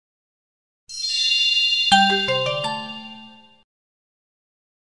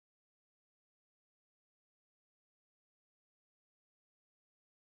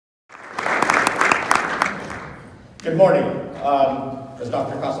Good morning. As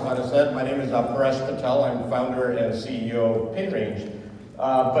Dr. Kasamata said, my name is Paresh Patel. I'm founder and CEO of PayRange.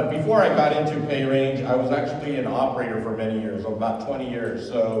 But before I got into PayRange, I was actually an operator for many years, about 20 years.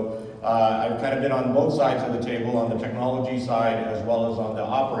 So I've kind of been on both sides of the table, on the technology side as well as on the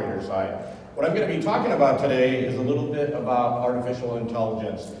operator side. What I'm going to be talking about today is a little bit about artificial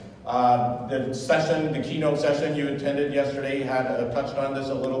intelligence. The keynote session you attended yesterday had touched on this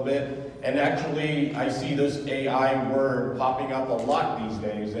a little bit. And actually, I see this AI word popping up a lot these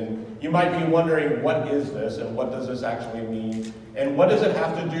days. And you might be wondering, what is this and what does this actually mean? And what does it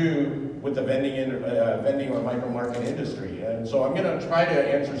have to do with the vending or micro-market industry? And so I'm going to try to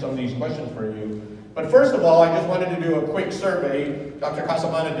answer some of these questions for you. But first of all, I just wanted to do a quick survey. Dr.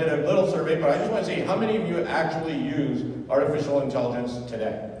 Kasamata did a little survey, but I just want to see how many of you actually use artificial intelligence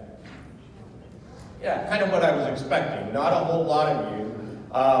today? Yeah, kind of what I was expecting. Not a whole lot of you.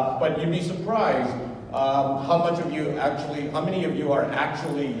 But you'd be surprised how many of you are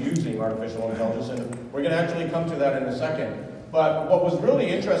actually using artificial intelligence, and we're going to actually come to that in a second. But what was really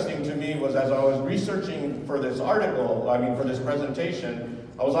interesting to me was as I was researching for this for this presentation,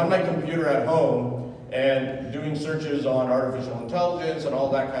 I was on my computer at home and doing searches on artificial intelligence and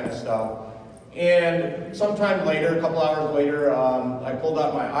all that kind of stuff. And sometime later, a couple hours later, I pulled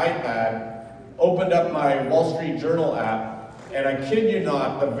out my iPad, opened up my Wall Street Journal app, and I kid you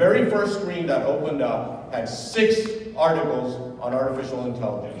not, the very first screen that opened up had 6 articles on artificial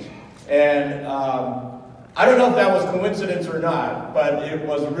intelligence. And I don't know if that was coincidence or not, but it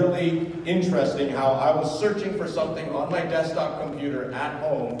was really interesting how I was searching for something on my desktop computer at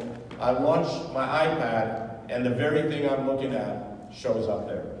home. I launched my iPad, and the very thing I'm looking at shows up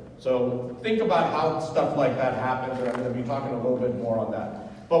there. So think about how stuff like that happens, and I'm going to be talking a little bit more on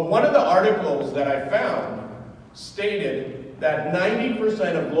that. But one of the articles that I found stated that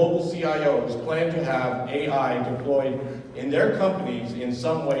 90% of global CIOs plan to have AI deployed in their companies in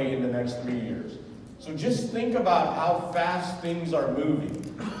some way in the next 3 years. So just think about how fast things are moving.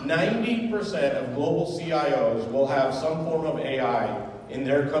 90% of global CIOs will have some form of AI in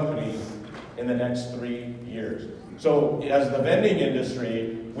their companies in the next 3 years. So as the vending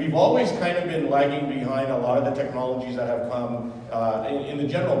industry, we've always kind of been lagging behind a lot of the technologies that have come in the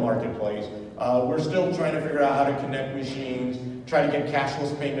general marketplace. We're still trying to figure out how to connect machines, try to get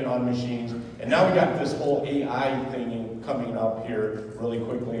cashless payment on machines, and now we got this whole AI thing coming up here really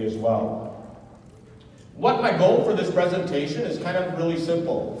quickly as well. What my goal for this presentation is kind of really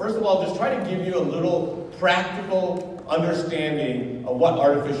simple. First of all, just try to give you a little practical understanding of what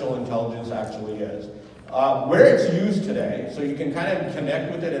artificial intelligence actually is. Where it's used today, so you can kind of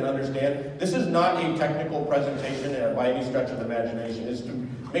connect with it and understand. This is not a technical presentation by any stretch of the imagination. It's to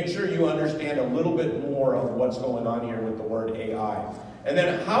make sure you understand a little bit more of what's going on here with the word AI. And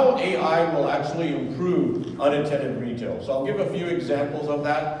then how AI will actually improve unattended retail. So I'll give a few examples of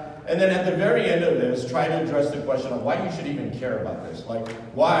that. And then at the very end of this, try to address the question of why you should even care about this. Like,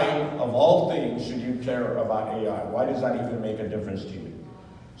 why, of all things, should you care about AI? Why does that even make a difference to you?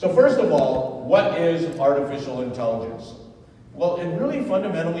 So first of all, what is artificial intelligence? Well, it really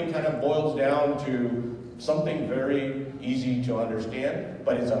fundamentally kind of boils down to something very easy to understand,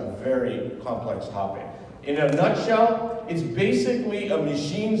 but it's a very complex topic. In a nutshell, it's basically a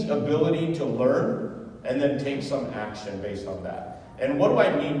machine's ability to learn and then take some action based on that. And what do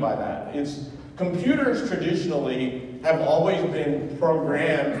I mean by that? Computers traditionally have always been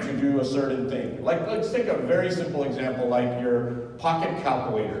programmed to do a certain thing. Like, let's take a very simple example like your pocket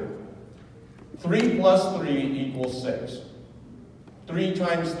calculator. 3 plus 3 equals 6. 3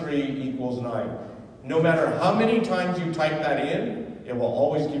 times 3 equals 9. No matter how many times you type that in, it will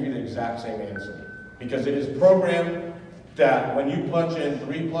always give you the exact same answer. Because it is programmed that when you punch in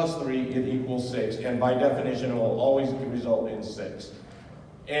 3 plus 3, it equals 6. And by definition, it will always result in 6.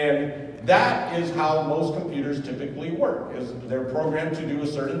 And that is how most computers typically work. Is they're programmed to do a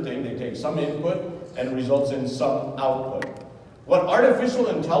certain thing. They take some input and it results in some output. What artificial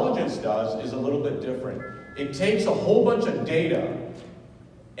intelligence does is a little bit different. It takes a whole bunch of data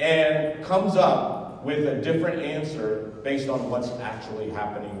and comes up with a different answer based on what's actually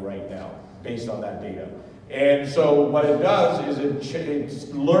happening right now, based on that data. And so what it does is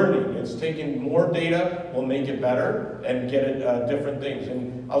it's learning. It's taking more data, will make it better, and get it different things.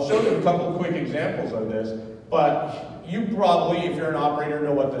 And I'll show you a couple quick examples of this, but you probably, if you're an operator,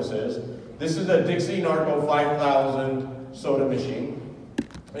 know what this is. This is a Dixie Narco 5000 soda machine.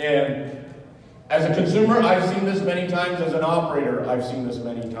 And as a consumer, I've seen this many times. As an operator, I've seen this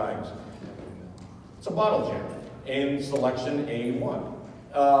many times. It's a bottle jam in selection A1.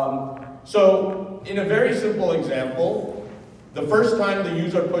 So in a very simple example, the first time the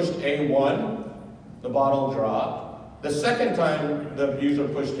user pushed A1, the bottle dropped. The second time the user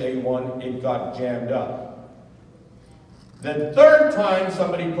pushed A1, it got jammed up. The third time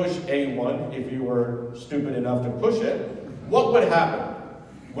somebody pushed A1, if you were stupid enough to push it, what would happen?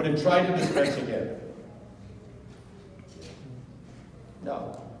 Would it try to dispense again?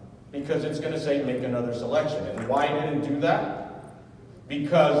 No, because it's going to say make another selection. And why did it do that?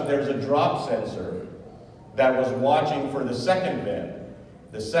 Because there's a drop sensor that was watching for the second bend.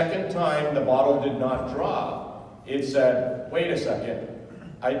 The second time the bottle did not drop, it said, wait a second,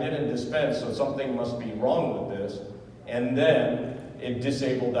 I didn't dispense, so something must be wrong with this. And then it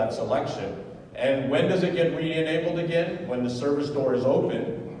disabled that selection. And when does it get re-enabled again? When the service door is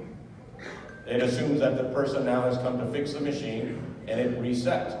open, it assumes that the person now has come to fix the machine, and it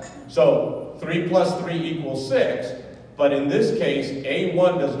resets. So 3 plus 3 equals 6, but in this case,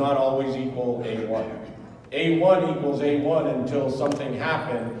 A1 does not always equal A1. A1 equals A1 until something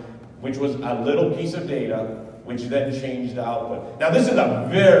happened, which was a little piece of data, which then changed the output. Now this is a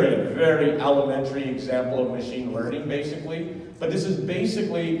very, very elementary example of machine learning, basically, but this is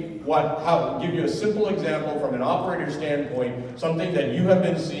basically how give you a simple example from an operator standpoint, something that you have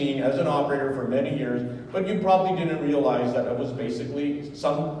been seeing as an operator for many years, but you probably didn't realize that it was basically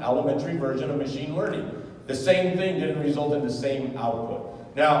some elementary version of machine learning. The same thing didn't result in the same output.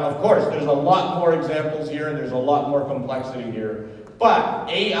 Now, of course, there's a lot more examples here, and there's a lot more complexity here, but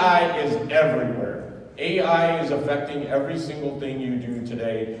AI is everywhere. AI is affecting every single thing you do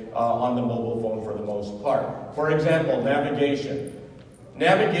today on the mobile phone for the most part. For example, navigation.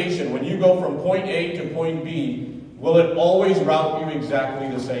 Navigation, when you go from point A to point B, will it always route you exactly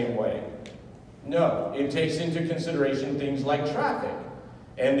the same way? No, it takes into consideration things like traffic.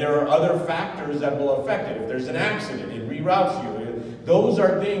 And there are other factors that will affect it. If there's an accident, it reroutes you. Those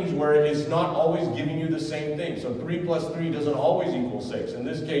are things where it's not always giving you the same thing. So 3 plus 3 doesn't always equal 6. In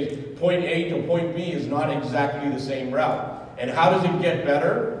this case, point A to point B is not exactly the same route. And how does it get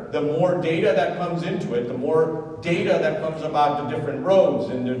better? The more data that comes into it, the more data that comes about the different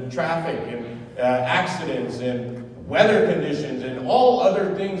roads and the traffic and accidents and weather conditions and all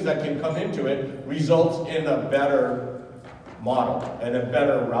other things that can come into it results in a better model and a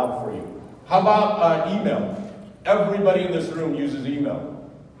better route for you. How about email? Everybody in this room uses email.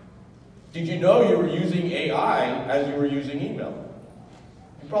 Did you know you were using AI as you were using email?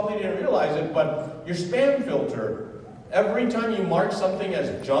 You probably didn't realize it, but your spam filter, every time you mark something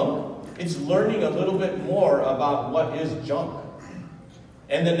as junk, it's learning a little bit more about what is junk.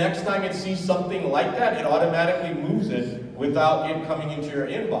 And the next time it sees something like that, it automatically moves it without it coming into your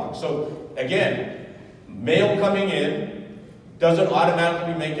inbox. So again, mail coming in doesn't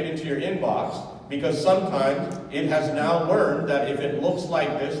automatically make it into your inbox, because sometimes it has now learned that if it looks like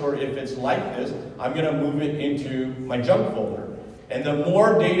this or if it's like this, I'm going to move it into my junk folder. And the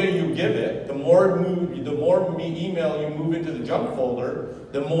more data you give it, the more email you move into the junk folder,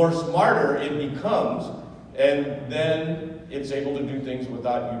 the more smarter it becomes, and then it's able to do things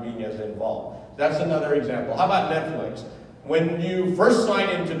without you being as involved. That's another example. How about Netflix? When you first sign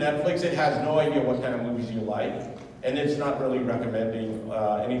into Netflix, it has no idea what kind of movies you like. And it's not really recommending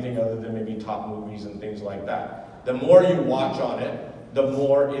anything other than maybe top movies and things like that. The more you watch on it, the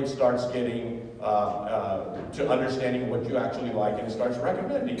more it starts getting to understanding what you actually like, and it starts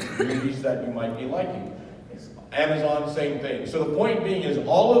recommending movies that you might be liking. Amazon, same thing. So the point being is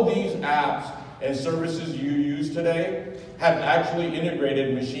all of these apps and services you use today have actually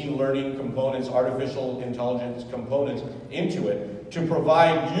integrated machine learning components, artificial intelligence components into it to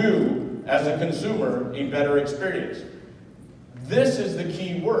provide you as a consumer, a better experience. This is the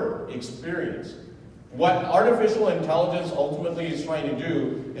key word, experience. What artificial intelligence ultimately is trying to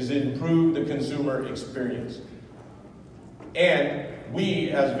do is improve the consumer experience. And we,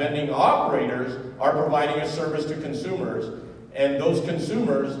 as vending operators, are providing a service to consumers, and those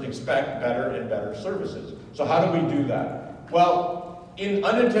consumers expect better and better services. So how do we do that? Well, in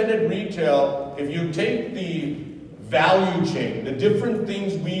unattended retail, if you take the value chain, the different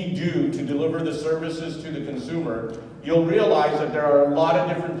things we do to deliver the services to the consumer, you'll realize that there are a lot of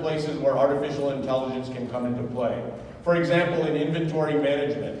different places where artificial intelligence can come into play. For example, in inventory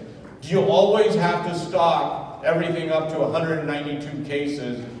management, do you always have to stock everything up to 192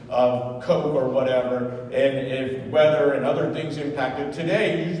 cases of Coke or whatever, and if weather and other things impacted?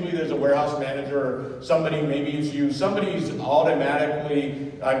 Today, usually there's a warehouse manager or somebody, maybe it's you, somebody's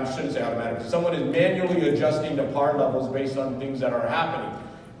automatically, I shouldn't say automatically, someone is manually adjusting the par levels based on things that are happening.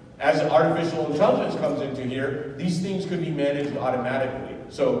 As artificial intelligence comes into here, these things could be managed automatically.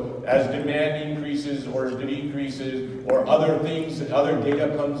 So as demand increases or decreases or other things, other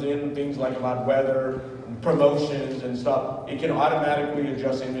data comes in, things like about weather, promotions and stuff. It can automatically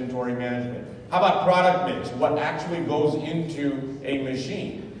adjust inventory management. How about product mix? What actually goes into a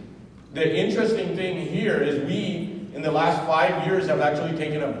machine? The interesting thing here is we, in the last 5 years, have actually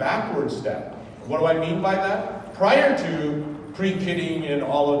taken a backward step. What do I mean by that? Prior to pre-kitting and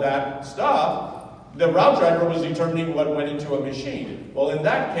all of that stuff, the route driver was determining what went into a machine. Well, in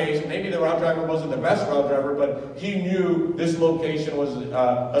that case, maybe the route driver wasn't the best route driver, but he knew this location was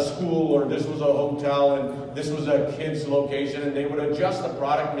a school, or this was a hotel, and this was a kid's location, and they would adjust the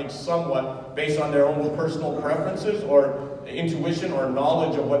product mix somewhat based on their own personal preferences or intuition or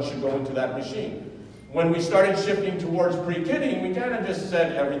knowledge of what should go into that machine. When we started shifting towards pre-kitting, we kind of just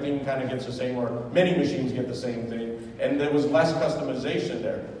said everything kind of gets the same, or many machines get the same thing, and there was less customization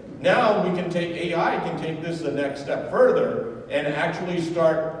there. Now we can take, AI can take this the next step further and actually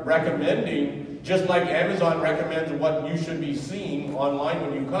start recommending, just like Amazon recommends what you should be seeing online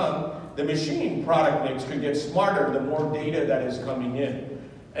when you come, the machine product mix could get smarter the more data that is coming in.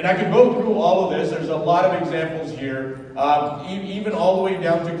 And I could go through all of this. There's a lot of examples here, even all the way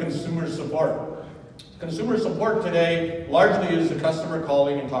down to consumer support. Consumer support today largely is the customer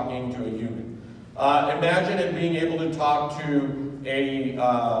calling and talking to a human. Imagine it being able to talk to a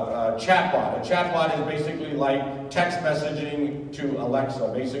chatbot. A chatbot is basically like text messaging to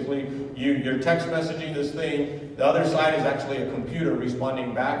Alexa. Basically, you're text messaging this thing, the other side is actually a computer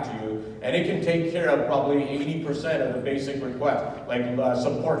responding back to you, and it can take care of probably 80% of the basic requests, like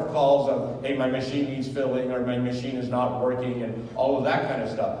support calls of, hey, my machine needs filling, or my machine is not working, and all of that kind of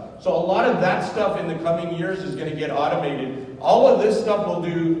stuff. So a lot of that stuff in the coming years is going to get automated. All of this stuff will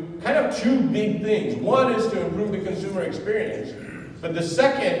do kind of two big things. One is to improve the consumer experience, but the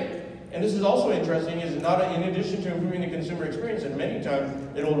second, and this is also interesting, is not in addition to improving the consumer experience, and many times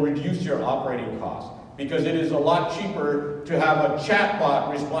it'll reduce your operating costs, because it is a lot cheaper to have a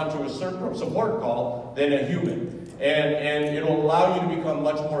chatbot respond to a support call than a human. And it'll allow you to become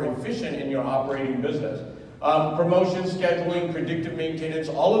much more efficient in your operating business. Promotion, scheduling, predictive maintenance,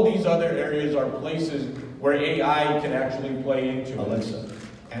 all of these other areas are places where AI can actually play into. Alexa,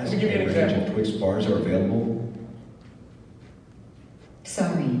 ask give you an example. if Twix bars are available.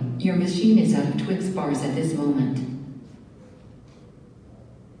 Sorry, your machine is out of Twix bars at this moment.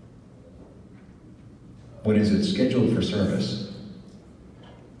 When is it scheduled for service?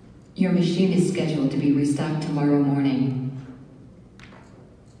 Your machine is scheduled to be restocked tomorrow morning.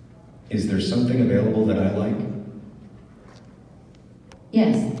 Is there something available that I like?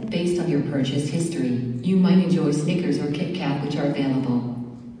 Yes, based on your purchase history, you might enjoy Snickers or Kit Kat, which are available.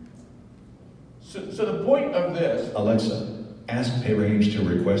 So the point of this... Alexa, ask PayRange to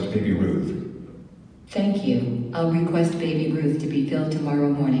request Baby Ruth. Thank you. I'll request Baby Ruth to be filled tomorrow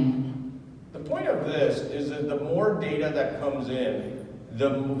morning. The point of this is that the more data that comes in,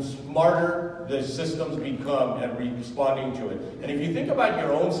 the smarter the systems become at responding to it. And if you think about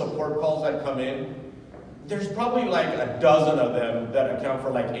your own support calls that come in, there's probably like a dozen of them that account for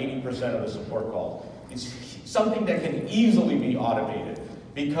like 80% of the support calls. It's something that can easily be automated,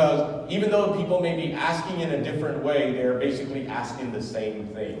 because even though people may be asking in a different way, they're basically asking the same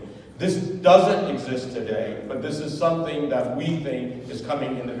thing. This doesn't exist today, but this is something that we think is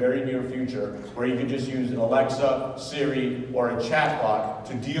coming in the very near future, where you could just use an Alexa, Siri, or a chatbot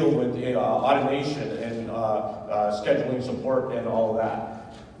to deal with automation and scheduling support and all of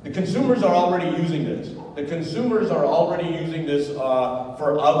that. The consumers are already using this. The consumers are already using this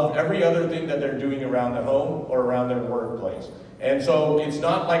for every other thing that they're doing around the home or around their workplace. And so it's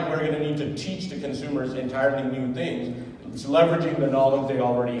not like we're going to need to teach the consumers entirely new things. It's leveraging the knowledge they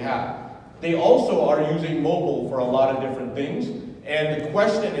already have. They also are using mobile for a lot of different things. And the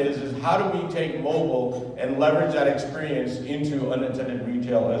question is how do we take mobile and leverage that experience into unattended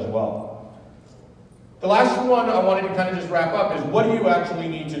retail as well? The last one I wanted to kind of just wrap up is, what do you actually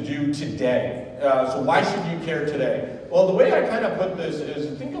need to do today? So why should you care today? Well, the way I kind of put this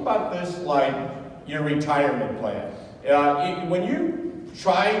is, think about this like your retirement plan. When you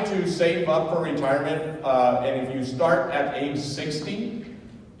try to save up for retirement, and if you start at age 60,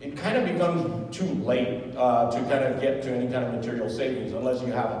 it kind of becomes too late to kind of get to any kind of material savings unless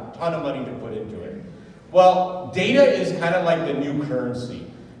you have a ton of money to put into it. Well, data is kind of like the new currency.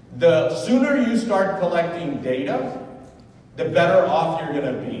 The sooner you start collecting data, the better off you're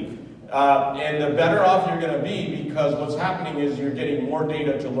going to be. And the better off you're going to be, because what's happening is you're getting more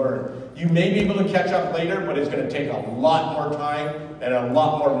data to learn. You may be able to catch up later, but it's going to take a lot more time and a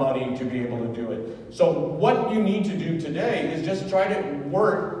lot more money to be able to do it. So what you need to do today is just try to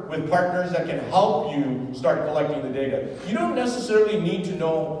work with partners that can help you start collecting the data. You don't necessarily need to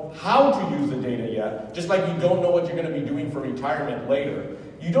know how to use the data yet, just like you don't know what you're going to be doing for retirement later.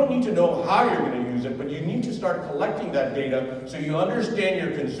 You don't need to know how you're going to use it, but you need to start collecting that data so you understand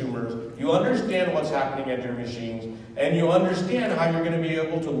your consumers, you understand what's happening at your machines, and you understand how you're going to be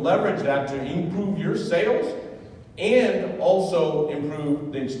able to leverage that to improve your sales and also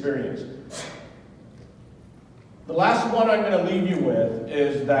improve the experience. The last one I'm going to leave you with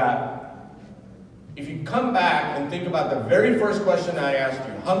is that if you come back and think about the very first question I asked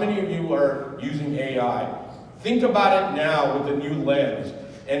you, how many of you are using AI? Think about it now with a new lens,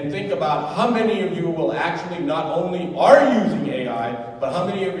 and think about how many of you will actually not only are using AI, but how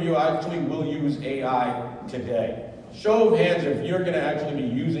many of you actually will use AI today. Show of hands if you're going to actually be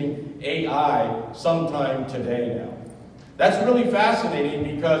using AI sometime today now. That's really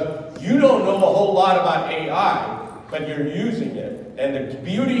fascinating because you don't know a whole lot about AI, but you're using it. And the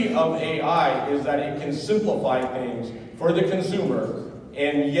beauty of AI is that it can simplify things for the consumer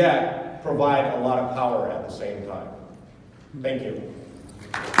and yet provide a lot of power at the same time. Thank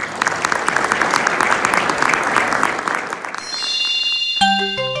you.